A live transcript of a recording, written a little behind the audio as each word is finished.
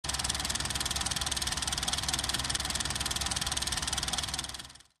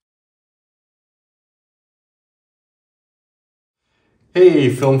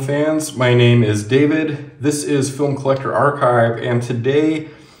Hey film fans, my name is David. This is Film Collector Archive, and today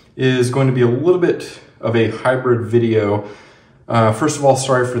is going to be a little bit of a hybrid video. First of all,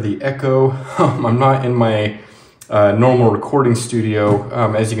 sorry for the echo. I'm not in my normal recording studio.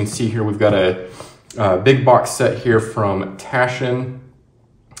 As you can see here, we've got a big box set here from Taschen.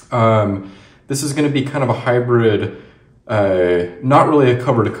 This is going to be kind of a hybrid, not really a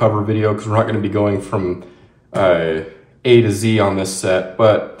cover-to-cover video because we're not going to be going from A to Z on this set,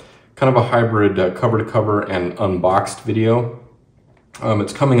 but kind of a hybrid cover-to-cover and unboxed video.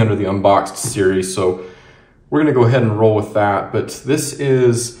 It's coming under the unboxed series, so we're going to go ahead and roll with that. But this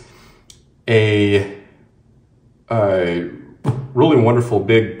is a really wonderful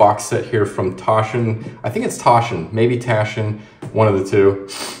big box set here from Taschen. I think it's Taschen, maybe Taschen, one of the two.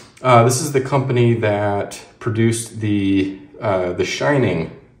 This is the company that produced the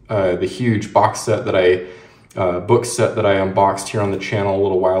Shining, the huge box set that book set that I unboxed here on the channel a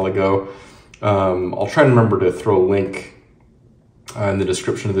little while ago. I'll try and remember to throw a link in the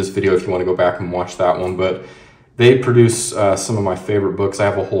description of this video if you want to go back and watch that one. But they produce some of my favorite books. I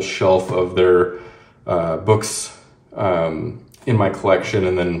have a whole shelf of their books in my collection,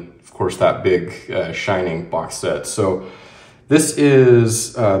 and then of course that big Shining box set. So this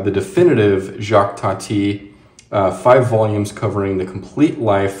is the Definitive Jacques Tati, 5 volumes covering the complete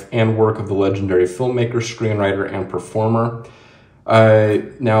life and work of the legendary filmmaker, screenwriter, and performer.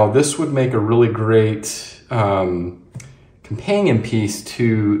 Now, this would make a really great companion piece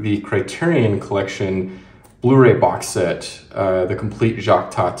to the Criterion Collection Blu Ray box set, the complete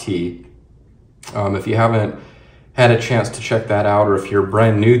Jacques Tati. If you haven't had a chance to check that out, or if you're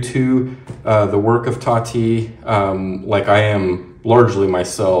brand new to the work of Tati, like I am largely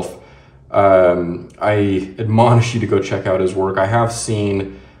myself, I admonish you to go check out his work. I have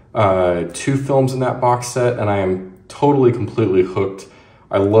seen 2 films in that box set, and I am totally, completely hooked.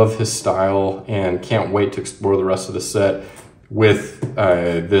 I love his style and can't wait to explore the rest of the set with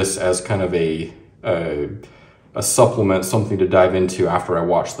this as kind of a supplement, something to dive into after I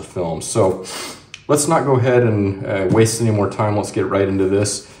watch the film. So let's not go ahead and waste any more time. Let's get right into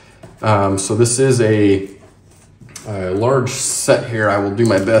this. So this is a large set here. I will do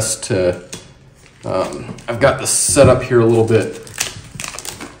my best to, I've got this set up here a little bit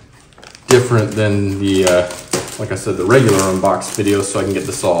different than the, like I said, the regular unboxed video, so I can get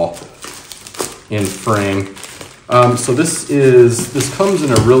this all in frame. So this comes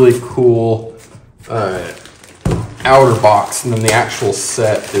in a really cool outer box, and then the actual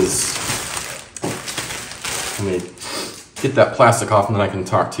set is, let me get that plastic off and then I can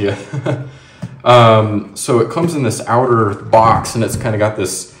talk to you. So it comes in this outer box, and it's kind of got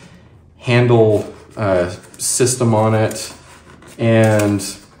this handle system on it, and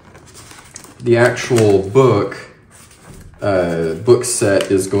the actual book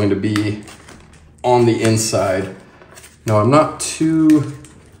set is going to be on the inside. Now, I'm not too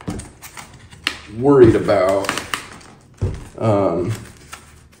worried about,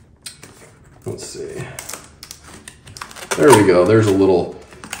 let's see, there we go, there's a little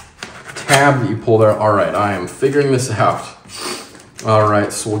tab that you pull there. All right, I am figuring this out. All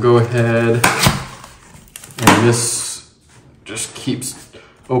right, so we'll go ahead, and this just keeps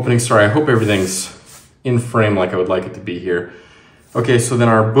opening. Sorry, I hope everything's in frame like I would like it to be here. Okay, so then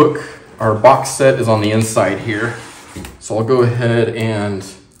our box set is on the inside here. So I'll go ahead and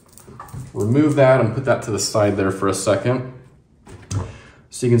remove that and put that to the side there for a second.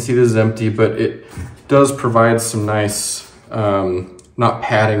 So you can see this is empty, but it does provide some nice, not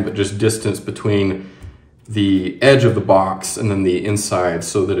padding, but just distance between the edge of the box and then the inside,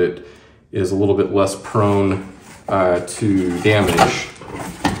 so that it is a little bit less prone to damage.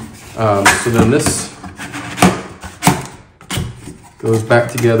 So then this goes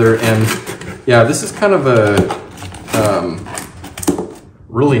back together, and yeah, this is kind of a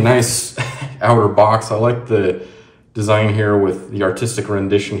really nice outer box. I like the design here with the artistic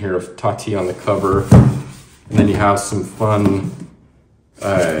rendition here of Tati on the cover, and then you have some fun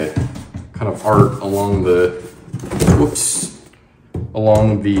kind of art along the,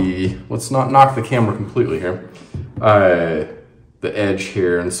 let's not knock the camera completely here, the edge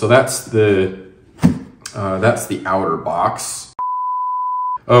here. And so that's the outer box.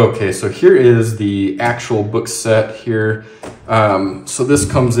 Okay, so here is the actual book set here. So this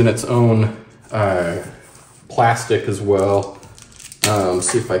comes in its own plastic as well.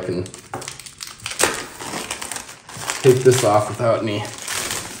 See if I can take this off without any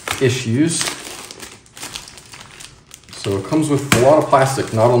issues. So it comes with a lot of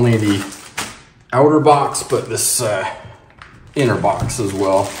plastic, not only the outer box, but this inner box as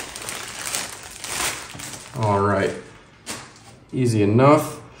well. All right. Easy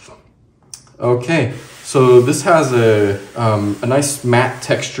enough. Okay, so this has a nice matte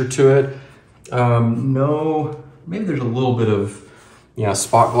texture to it. No, maybe there's a little bit of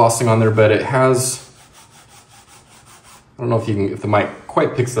spot glossing on there, but it has, I don't know if the mic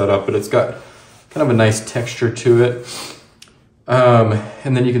quite picks that up, but it's got kind of a nice texture to it.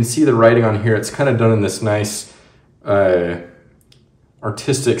 And then you can see the writing on here. It's kind of done in this nice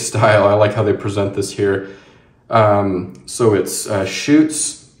artistic style. I like how they present this here. So it's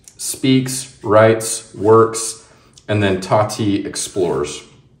shoots, speaks, writes, works, and then Tati explores.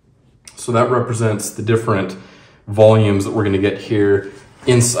 So that represents the different volumes that we're going to get here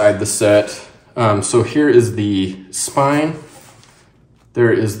inside the set. So here is the spine,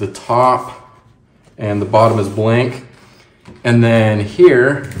 there is the top, and the bottom is blank. And then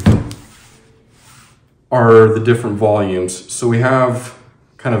here are the different volumes. So we have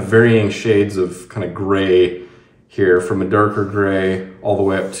kind of varying shades of kind of gray here, from a darker gray all the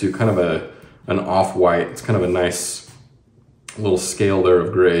way up to kind of an off-white. It's kind of a nice little scale there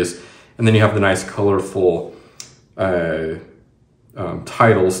of grays. And then you have the nice colorful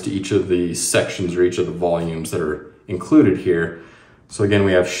titles to each of the sections or each of the volumes that are included here. So again,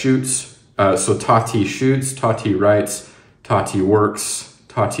 we have shoots. So Tati shoots, Tati writes, Tati works,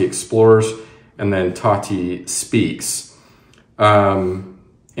 Tati explores, and then Tati speaks. And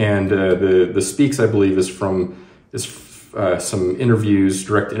the speaks, I believe, is from some interviews,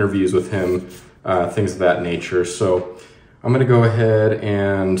 direct interviews with him, things of that nature. So I'm gonna go ahead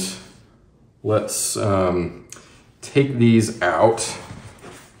and let's take these out.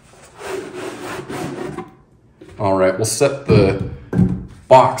 All right, we'll set the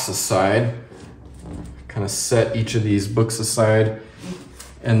box aside, kind of set each of these books aside,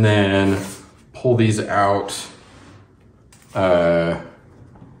 and then pull these out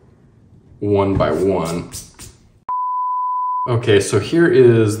one by one. Okay, so here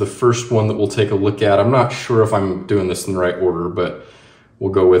is the first one that we'll take a look at. I'm not sure if I'm doing this in the right order, but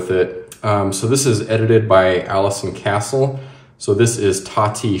we'll go with it. So this is edited by Allison Castle. So this is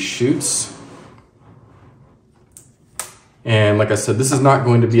Tati Shoots. And like I said, this is not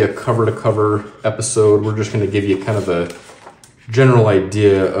going to be a cover-to-cover episode. We're just going to give you kind of a general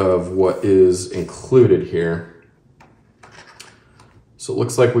idea of what is included here. So it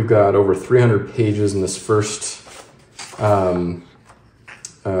looks like we've got over 300 pages in this first volume,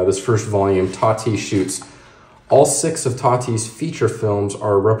 Tati Shoots. All 6 of Tati's feature films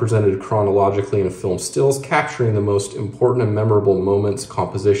are represented chronologically in film stills, capturing the most important and memorable moments,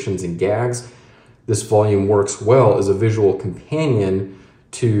 compositions, and gags. This volume works well as a visual companion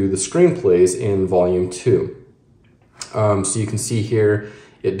to the screenplays in Volume 2. So you can see here,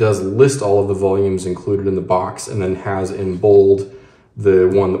 it does list all of the volumes included in the box and then has in bold the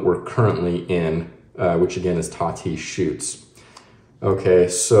one that we're currently in, which again is Tati Shoots. Okay,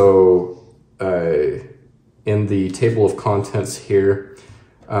 so in the table of contents here,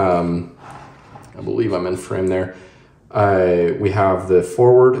 I believe I'm in frame there, we have the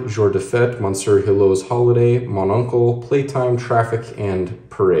forward, Jour de Fête, Monsieur Hulot's Holiday, Mon Uncle, Playtime, Traffic, and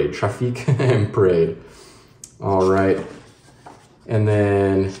Parade. Traffic and Parade. All right. And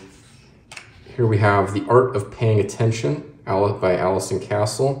then here we have The Art of Paying Attention by Allison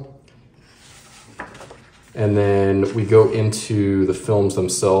Castle. And then we go into the films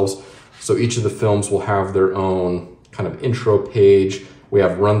themselves. So each of the films will have their own kind of intro page. We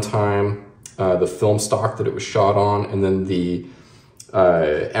have runtime, the film stock that it was shot on, and then the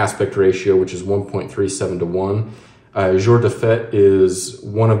aspect ratio, which is 1.37 to 1. Jour de Fête is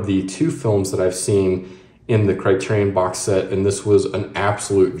one of the 2 films that I've seen in the Criterion box set, and this was an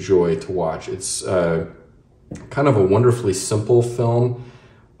absolute joy to watch. It's kind of a wonderfully simple film,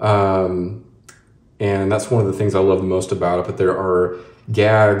 and that's one of the things I love the most about it, but there are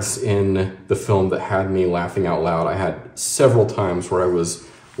gags in the film that had me laughing out loud. I had several times where I was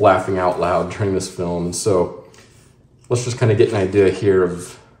laughing out loud during this film, and so let's just kind of get an idea here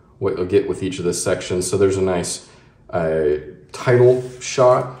of what you'll get with each of the sections. So there's a nice title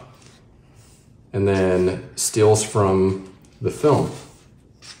shot, and then stills from the film.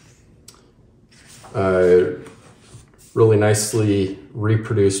 Really nicely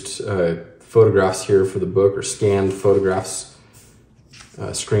reproduced photographs here for the book, or scanned photographs,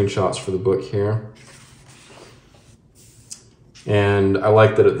 screenshots for the book here. And I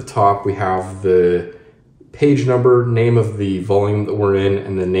like that at the top we have the page number, name of the volume that we're in,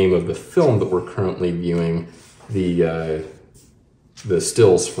 and the name of the film that we're currently viewing the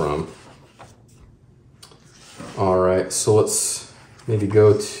stills from. All right, so let's maybe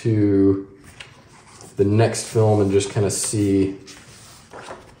go to the next film and just kind of see.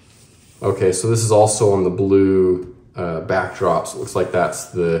 Okay, so this is also on the blue backdrops. It looks like that's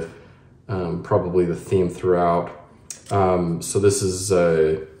the probably the theme throughout. So this is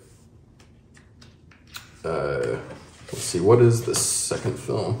let's see, what is the second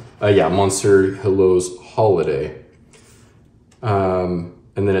film? Yeah, Monsieur Hulot's Holiday. And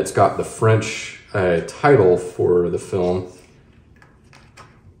then it's got the French title for the film.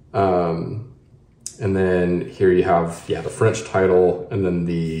 And then here you have, yeah, the French title and then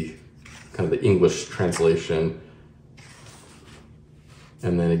the kind of the English translation.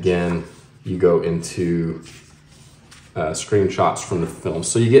 And then again, you go into screenshots from the film.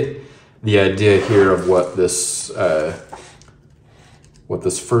 So you get the idea here of what this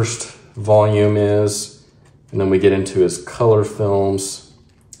first volume is. And then we get into his color films.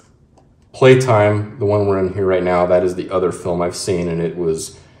 Playtime, the one we're in here right now, that is the other film I've seen, and it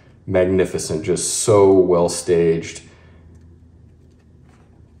was magnificent, just so well staged.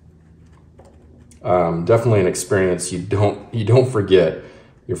 Definitely an experience you don't forget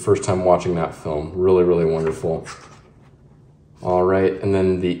your first time watching that film. Really, really wonderful. All right, and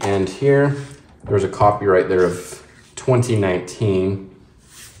then the end here, there's a copy right there of 2019,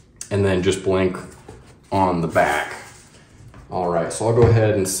 and then just blank on the back. All right, so I'll go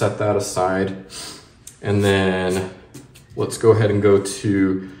ahead and set that aside, and then let's go ahead and go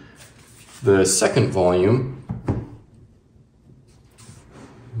to the second volume.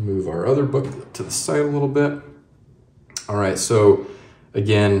 Move our other book to the side a little bit. All right, so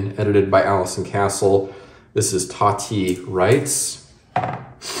again, edited by Allison Castle. This is Tati Writes.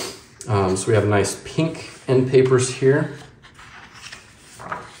 So we have nice pink end papers here.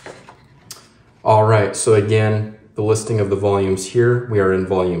 All right, so again, the listing of the volumes here. We are in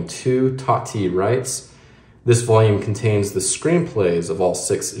volume 2, Tati Writes. This volume contains the screenplays of all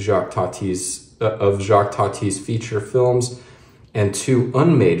 6 Jacques Tati's feature films and 2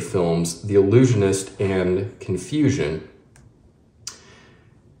 unmade films, The Illusionist and Confusion.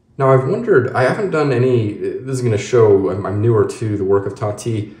 Now I've wondered, I haven't done any, this is going to show I'm newer to the work of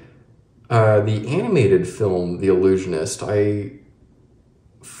Tati. The animated film, The Illusionist, I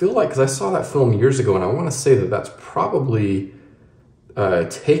feel like, because I saw that film years ago, and I want to say that that's probably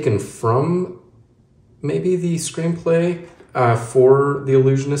taken from maybe the screenplay for The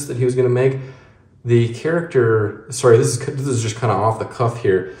Illusionist that he was going to make. The character, sorry, this is just kind of off the cuff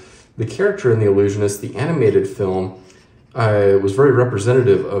here. The character in The Illusionist, the animated film, was very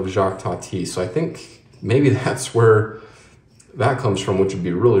representative of Jacques Tati. So I think maybe that's where that comes from, which would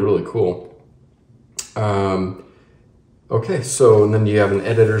be really, really cool. Okay, so and then you have an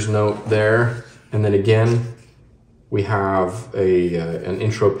editor's note there. And then again, we have an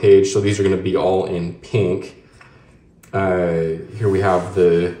intro page. So these are going to be all in pink. Here we have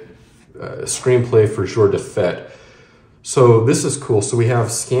the screenplay for Jour de Fête. So this is cool. So we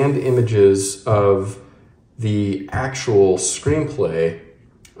have scanned images of the actual screenplay,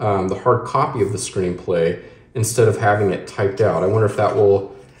 the hard copy of the screenplay, instead of having it typed out. I wonder if that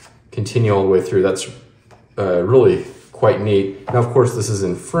will continue all the way through. That's really quite neat. Now, of course, this is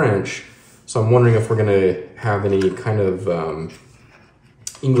in French, so I'm wondering if we're going to have any kind of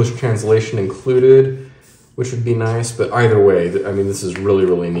English translation included, which would be nice. But either way, I mean, this is really,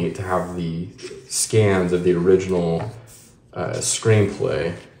 really neat to have the scans of the original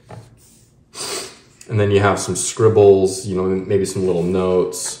screenplay. And then you have some scribbles, you know, maybe some little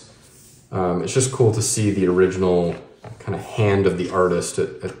notes. It's just cool to see the original kind of hand of the artist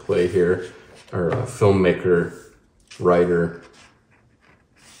at play here, or a filmmaker, writer.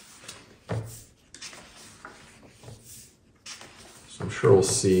 So I'm sure we'll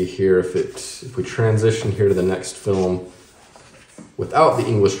see here if we transition here to the next film without the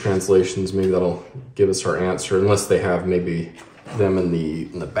English translations, maybe that'll give us our answer, unless they have maybe them in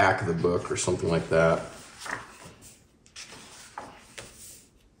the back of the book or something like that.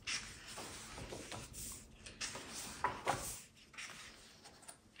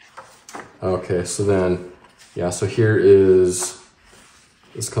 Okay, so then, yeah, so here is,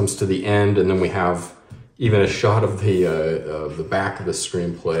 this comes to the end, and then we have even a shot of the back of the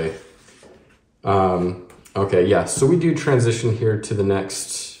screenplay. Okay, yeah, so we do transition here to the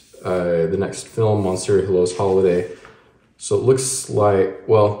next film, Monsieur Hulot's Holiday. So it looks like,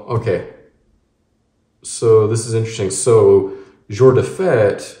 well, okay. So this is interesting. So Jour de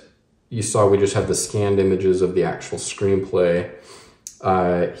Fête, you saw we just have the scanned images of the actual screenplay.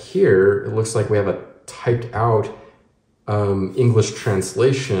 Here, it looks like we have a typed out English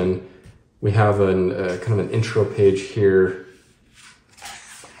translation. We have kind of an intro page here.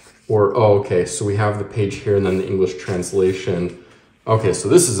 Or, oh, okay, so we have the page here and then the English translation. Okay, so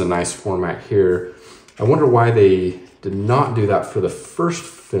this is a nice format here. I wonder why they did not do that for the first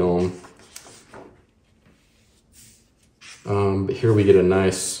film. But here we get a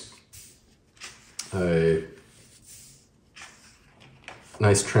nice,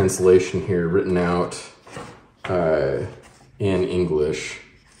 nice translation here written out in English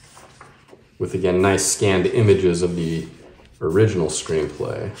with, again, nice scanned images of the original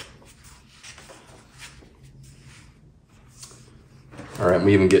screenplay. All right,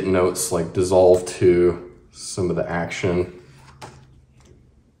 we even get notes like dissolve to some of the action.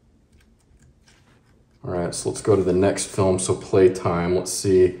 All right, so let's go to the next film, so Playtime. Let's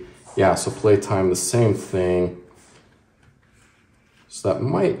see. Yeah, so Playtime, the same thing. So that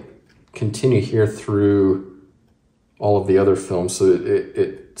might continue here through all of the other films. So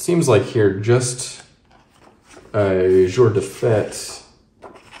it seems like here just Jour de Fête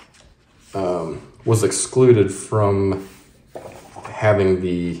was excluded from having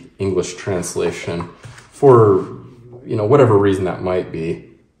the English translation for, you know, whatever reason that might be.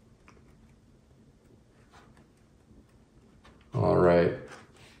 All right.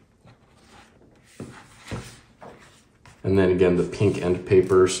 And then again, the pink end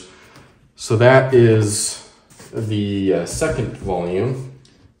papers. So that is the second volume.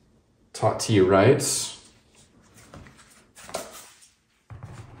 Tati writes.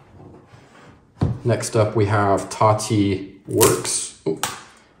 Next up, we have Tati Works. Ooh,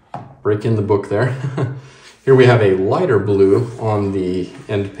 break in the book there. Here we have a lighter blue on the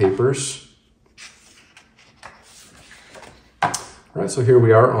end papers. All right, so here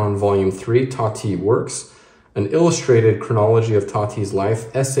we are on volume 3, Tati Works, an illustrated chronology of Tati's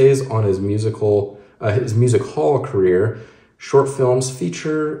life, essays on his music hall career, short films,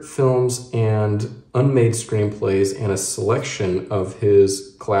 feature films, and unmade screenplays, and a selection of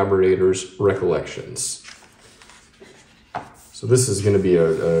his collaborators' recollections. So this is going to be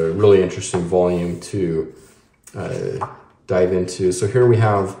a really interesting volume to dive into. So here we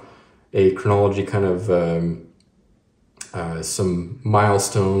have a chronology, kind of some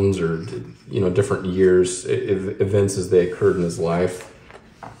milestones or, you know, different years, events as they occurred in his life.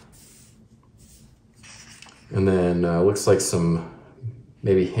 And then looks like some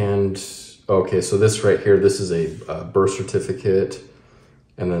maybe okay, so this right here, this is a birth certificate,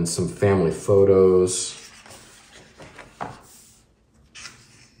 and then some family photos.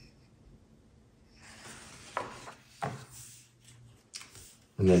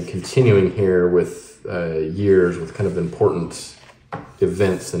 And then continuing here with years with kind of important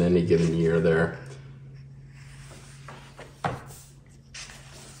events in any given year there.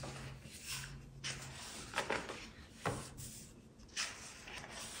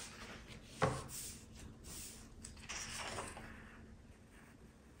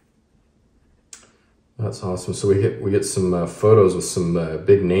 That's awesome. So we get some photos with some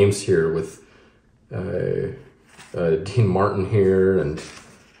big names here with Dean Martin here, and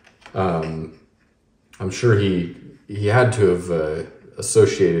I'm sure he had to have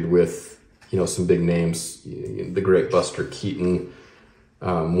associated with, you know, some big names. The great Buster Keaton,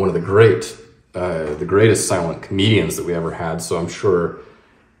 one of the greatest silent comedians that we ever had. So I'm sure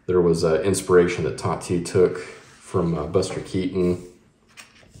there was inspiration that Tati took from Buster Keaton.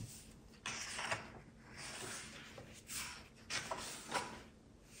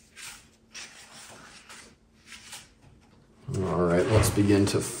 All right, let's begin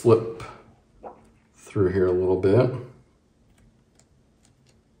to flip through here a little bit.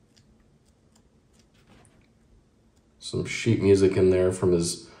 Some sheet music in there from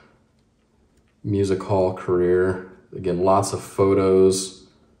his music hall career. Again, lots of photos,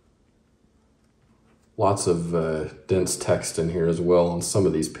 lots of dense text in here as well on some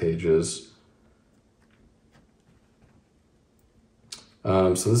of these pages.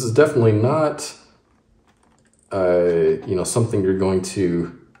 So this is definitely not you know, something you're going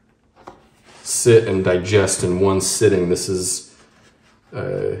to sit and digest in one sitting. This is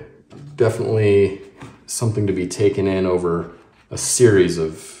definitely something to be taken in over a series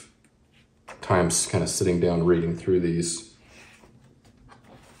of times, kind of sitting down reading through these.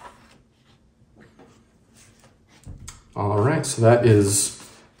 All right, so that is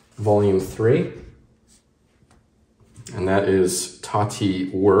volume 3, and that is Tati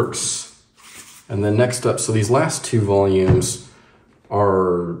Works. And then next up, so these last two volumes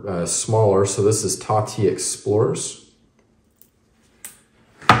are smaller. So this is Tati Explores.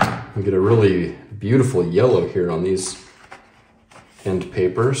 We get a really beautiful yellow here on these end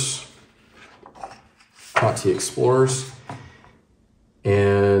papers. Tati Explores.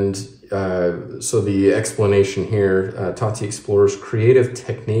 And so the explanation here, Tati explores creative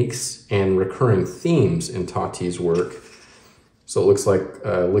techniques and recurring themes in Tati's work. So it looks like,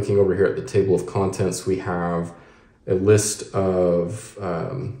 looking over here at the table of contents, we have a list of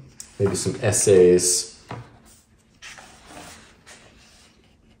maybe some essays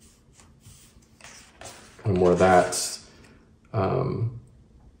kind of more of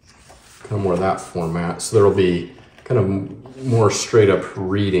that, format. So there'll be kind of more straight up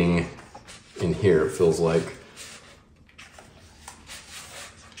reading in here, it feels like.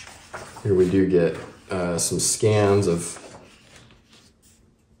 Here we do get some scans of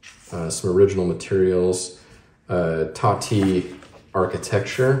some original materials, Tati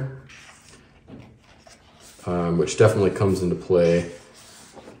architecture, which definitely comes into play.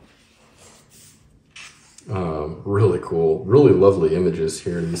 Really cool, really lovely images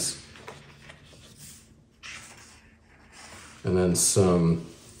here. These, and then some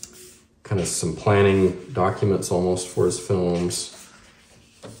planning documents almost for his films.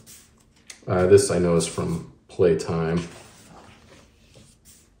 This I know is from Playtime.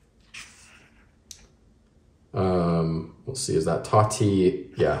 Let's see, is that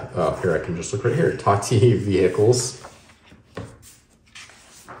Tati? Yeah, oh, here I can just look right here. Tati vehicles.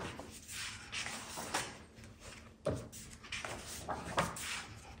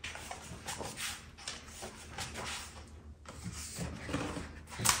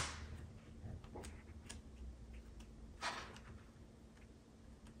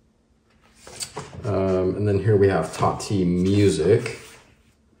 And then here we have Tati music.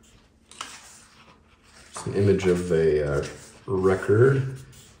 It's an image of a record.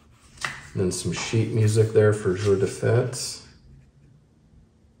 And then some sheet music there for Jour de Fête.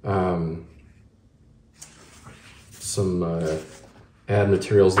 Some ad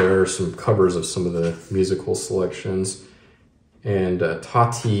materials there, some covers of some of the musical selections. And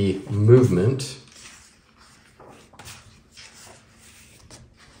Tati movement.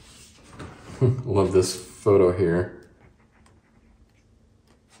 Love this photo here.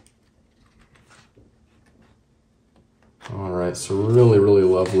 All right, so really, really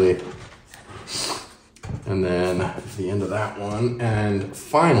lovely. And then the end of that one. And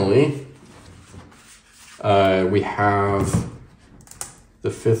finally, we have the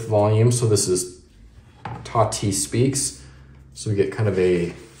 5th volume. So this is Tati Speaks. So we get kind of a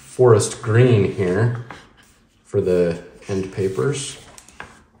forest green here for the end papers.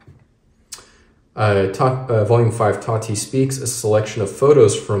 Volume 5, Tati Speaks, a selection of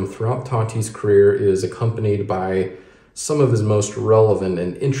photos from throughout Tati's career, is accompanied by some of his most relevant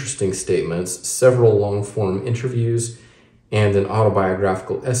and interesting statements, several long-form interviews, and an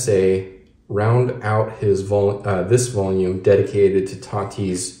autobiographical essay round out his this volume dedicated to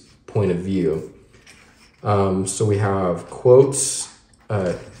Tati's point of view. So we have quotes,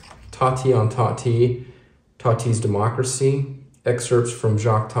 Tati on Tati, Tati's Democracy, excerpts from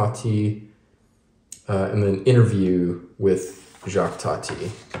Jacques Tati, and then interview with Jacques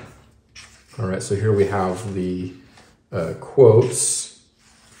Tati. All right, so here we have the quotes.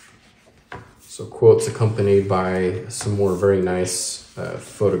 So quotes accompanied by some more very nice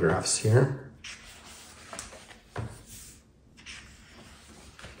photographs here.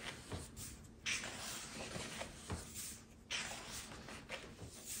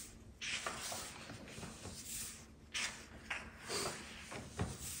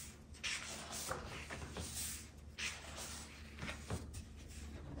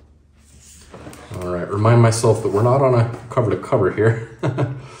 All right, remind myself that we're not on a cover to cover here,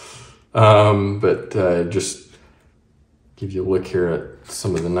 but just give you a look here at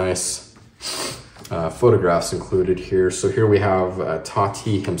some of the nice photographs included here. So here we have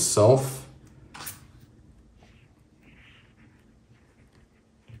Tati himself.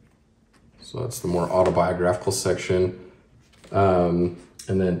 So that's the more autobiographical section. And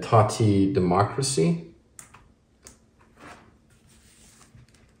then Tati Democracy.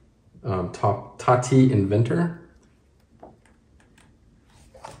 Tati Inventor.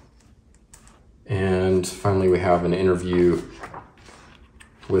 And finally we have an interview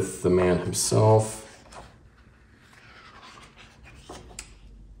with the man himself.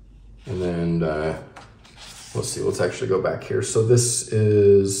 And then let's see, let's actually go back here. So this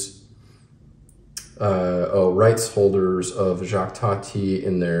is rights holders of Jacques Tati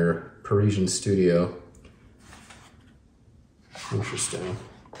in their Parisian studio. Interesting.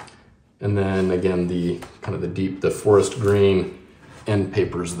 And then again, the kind of the forest green end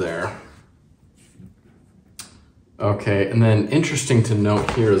papers there. Okay, and then interesting to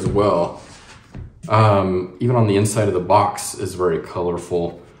note here as well, even on the inside of the box is very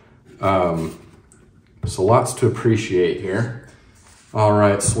colorful. So lots to appreciate here. All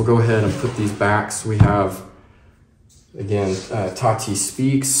right, so we'll go ahead and put these back. So we have, again, Tati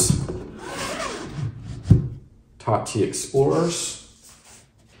Speaks, Tati Explores,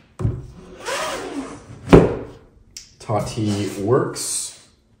 Tati Works,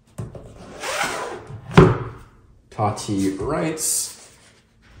 Tati Writes,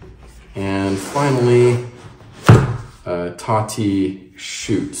 and finally, Tati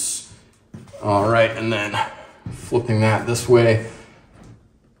shoots. All right, and then flipping that this way,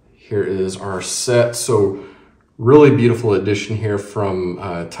 here is our set. So really beautiful edition here from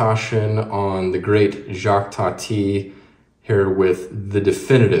Taschen on the great Jacques Tati, here with the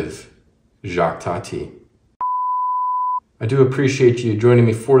Definitive Jacques Tati. I do appreciate you joining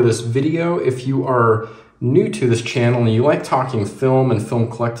me for this video. If you are new to this channel and you like talking film and film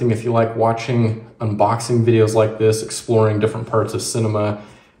collecting, if you like watching unboxing videos like this, exploring different parts of cinema,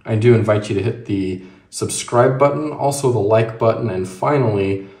 I do invite you to hit the subscribe button, also the like button, and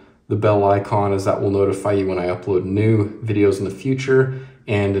finally the bell icon, as that will notify you when I upload new videos in the future.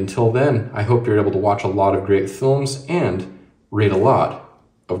 And until then, I hope you're able to watch a lot of great films and read a lot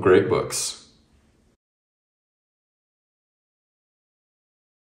of great books.